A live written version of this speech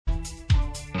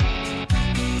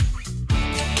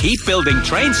Keep building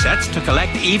train sets to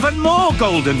collect even more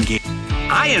golden gear.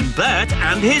 Iron Bert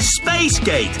and his Space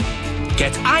Gate.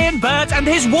 Get Iron Bert and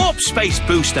his Warp Space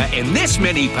Booster in this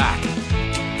mini-pack.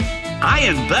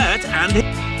 Iron Bert and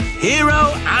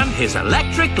Hero and his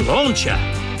Electric Launcher.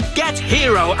 Get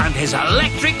Hero and his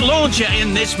Electric Launcher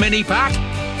in this mini-pack.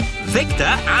 Victor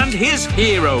and his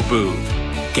Hero Booth.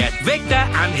 Get Victor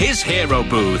and his Hero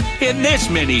Booth in this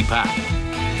mini-pack.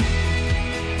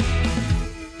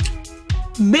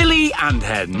 Millie and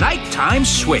her Nighttime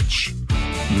Switch.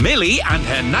 Millie and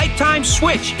her Nighttime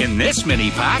Switch in this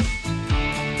mini-pack.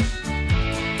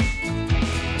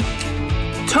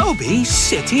 Toby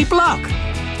City Block.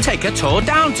 Take a tour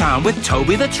downtown with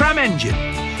Toby the Tram Engine.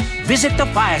 Visit the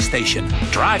fire station,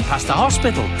 drive past the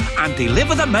hospital and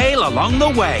deliver the mail along the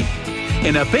way.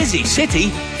 In a busy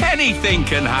city, anything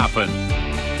can happen.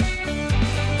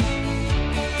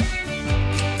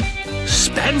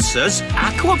 Spencer's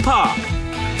Aqua Park.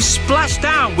 Splash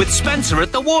down with Spencer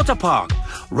at the water park.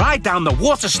 Ride down the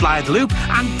water slide loop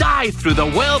and dive through the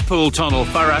whirlpool tunnel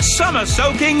for a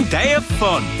summer-soaking day of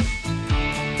fun.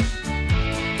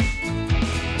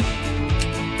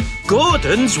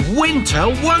 Gordon's Winter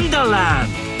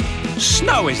Wonderland.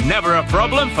 Snow is never a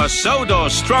problem for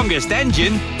Sodor's strongest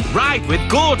engine. Ride with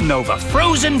Gordon over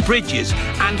frozen bridges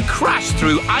and crash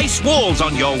through ice walls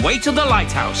on your way to the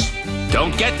lighthouse.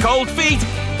 Don't get cold feet.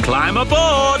 Climb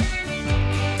aboard.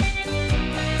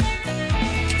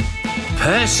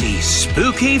 Percy's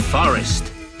Spooky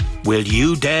Forest. Will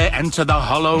you dare enter the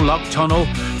hollow log tunnel,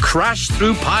 crash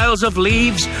through piles of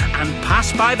leaves and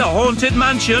pass by the haunted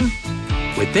mansion?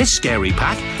 With this scary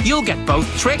pack, you'll get both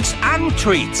tricks and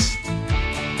treats.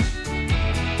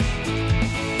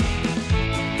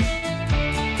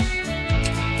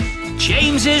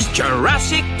 James's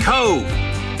Jurassic Cove.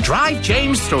 Drive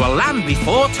James through a land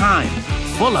before time,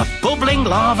 full of bubbling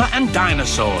lava and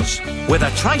dinosaurs. With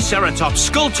a Triceratops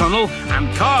skull tunnel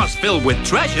and cars filled with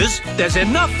treasures, there's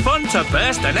enough fun to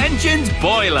burst an engine's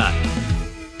boiler.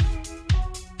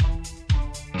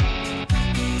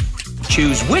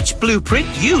 Choose which blueprint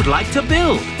you'd like to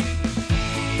build.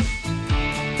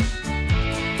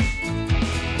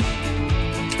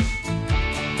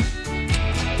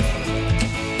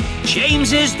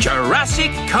 James's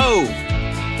Jurassic Cove.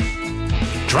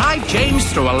 Drive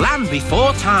James through a land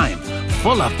before time,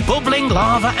 full of bubbling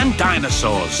lava and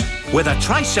dinosaurs. With a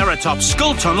Triceratops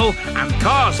skull tunnel and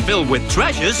cars filled with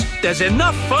treasures, there's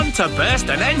enough fun to burst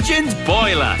an engine's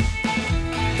boiler.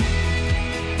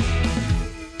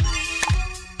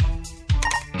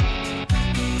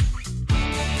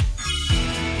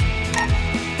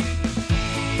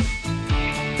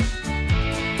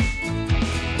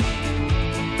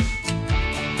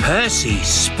 Percy's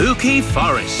Spooky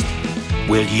Forest.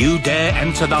 Will you dare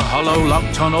enter the hollow log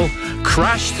tunnel,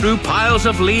 crash through piles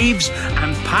of leaves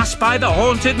and pass by the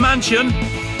haunted mansion?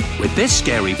 With this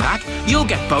scary pack, you'll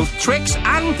get both tricks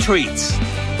and treats.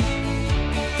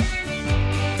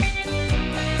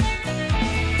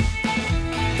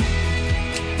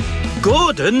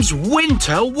 Gordon's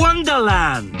Winter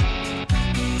Wonderland.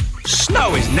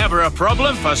 Snow is never a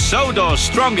problem for Sodor's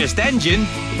strongest engine.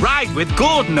 Ride with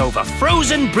Gordon over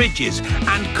frozen bridges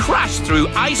and crash through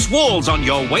ice walls on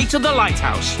your way to the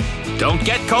lighthouse. Don't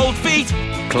get cold feet.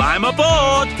 Climb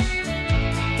aboard.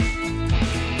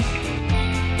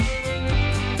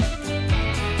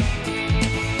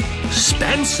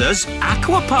 Spencer's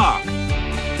Aqua Park.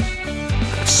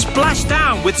 Splash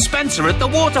down with Spencer at the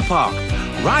water park.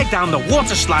 Ride down the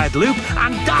water slide loop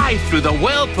and dive through the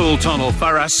whirlpool tunnel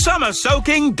for a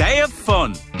summer-soaking day of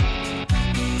fun.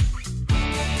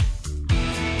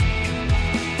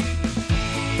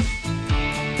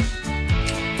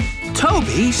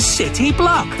 Toby City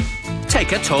Block.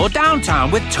 Take a tour downtown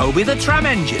with Toby the Tram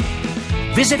Engine.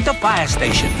 Visit the fire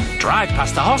station, drive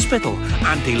past the hospital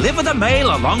and deliver the mail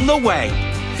along the way.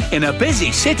 In a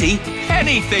busy city,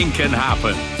 anything can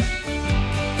happen.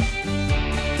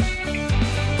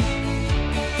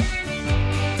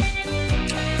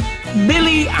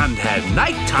 Millie and her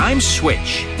Nighttime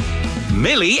Switch.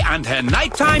 Millie and her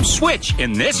Nighttime Switch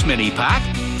in this mini-pack.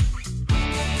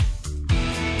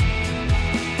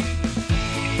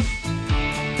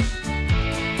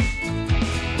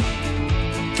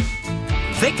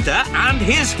 Victor and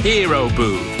his Hero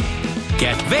Booth.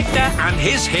 Get Victor and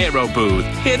his Hero Booth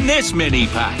in this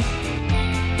mini-pack.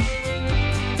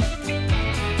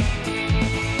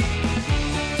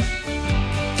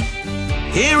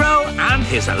 Hero and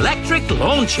his Electric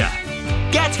Launcher.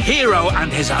 Get Hero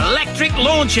and his Electric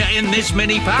Launcher in this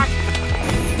mini-pack.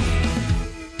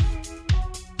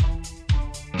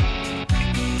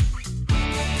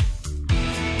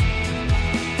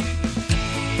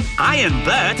 Iron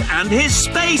Bert and his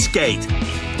space gate.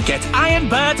 Get Iron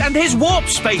Bert and his warp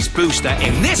space booster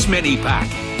in this mini pack.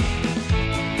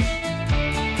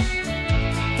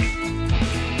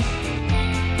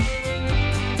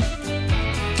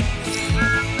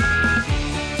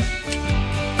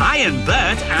 Iron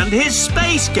Bert and his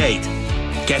space gate.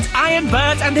 Get Iron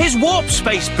Bert and his warp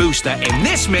space booster in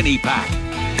this mini pack.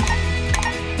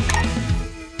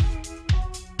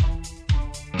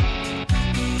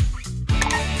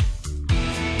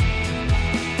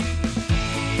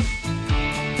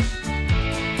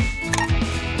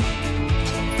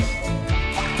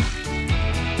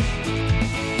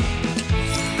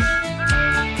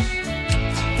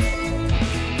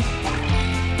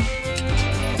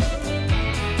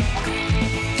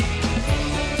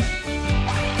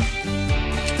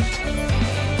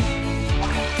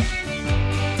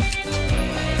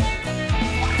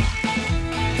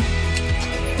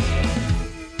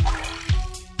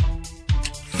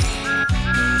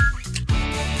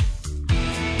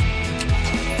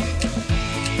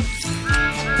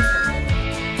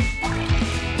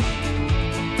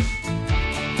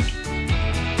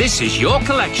 This is your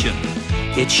collection.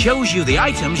 It shows you the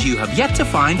items you have yet to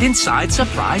find inside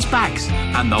surprise bags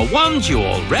and the ones you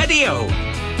already own.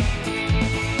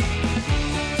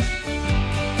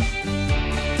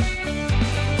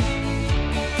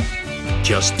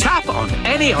 Just tap on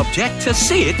any object to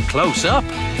see it close up.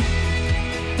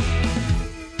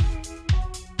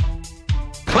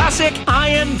 Classic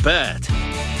Iron Bert.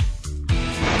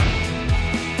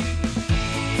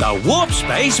 The Warp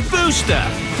Space Booster.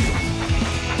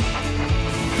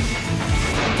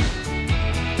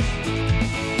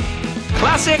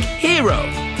 Classic Hero.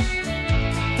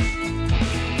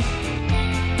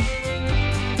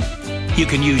 You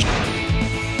can use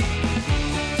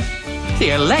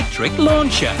the electric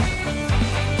launcher.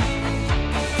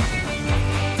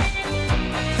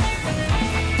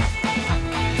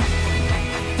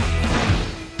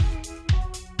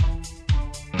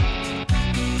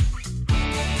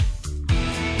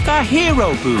 The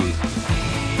Hero Booth.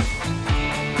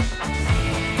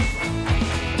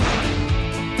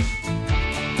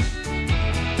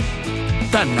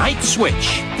 The Night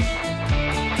Switch.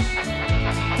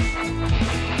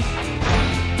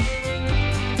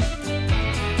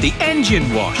 The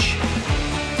Engine Wash.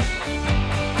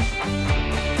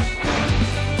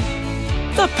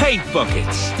 The Paint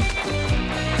Buckets.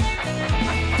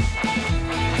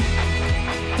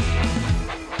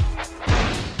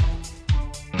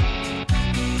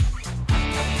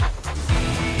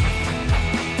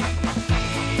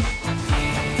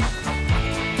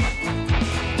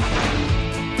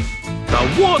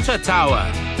 The Water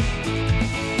Tower.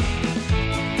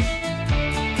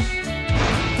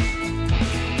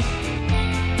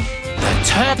 The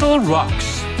Turtle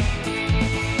Rocks.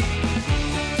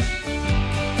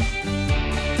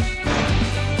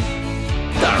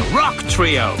 The Rock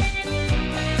Trio.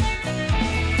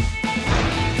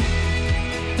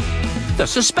 The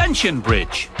Suspension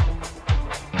Bridge.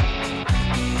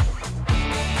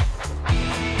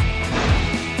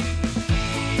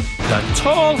 The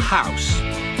Tall House.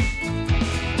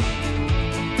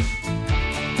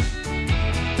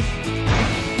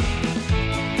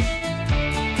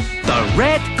 The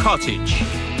Red Cottage.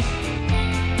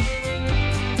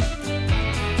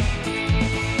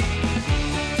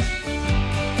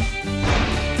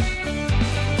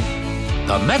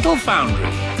 The Metal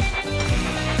Foundry.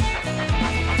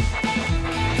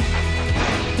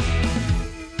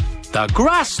 The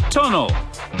Grass Tunnel.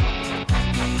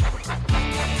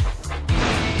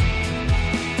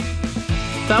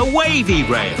 The Wavy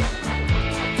Rail.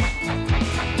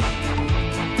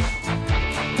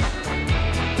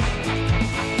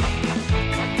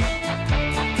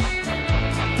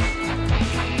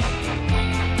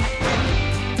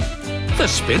 The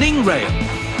Spinning Rail.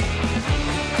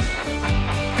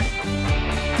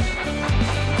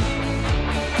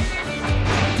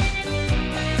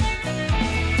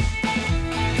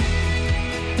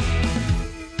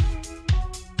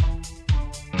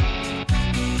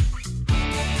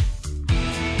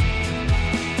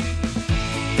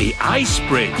 The Ice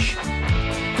Bridge.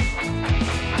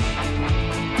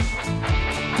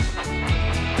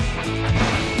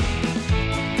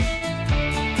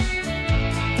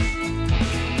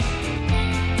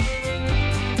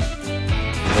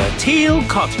 The Teal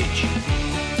Cottage.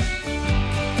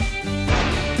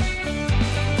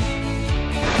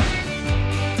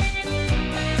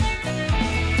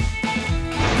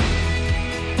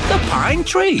 The Pine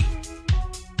Tree.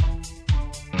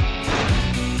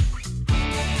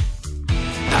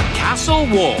 Castle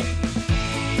Wall.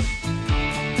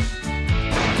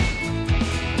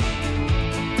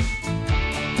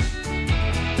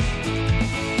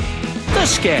 the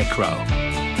Scarecrow.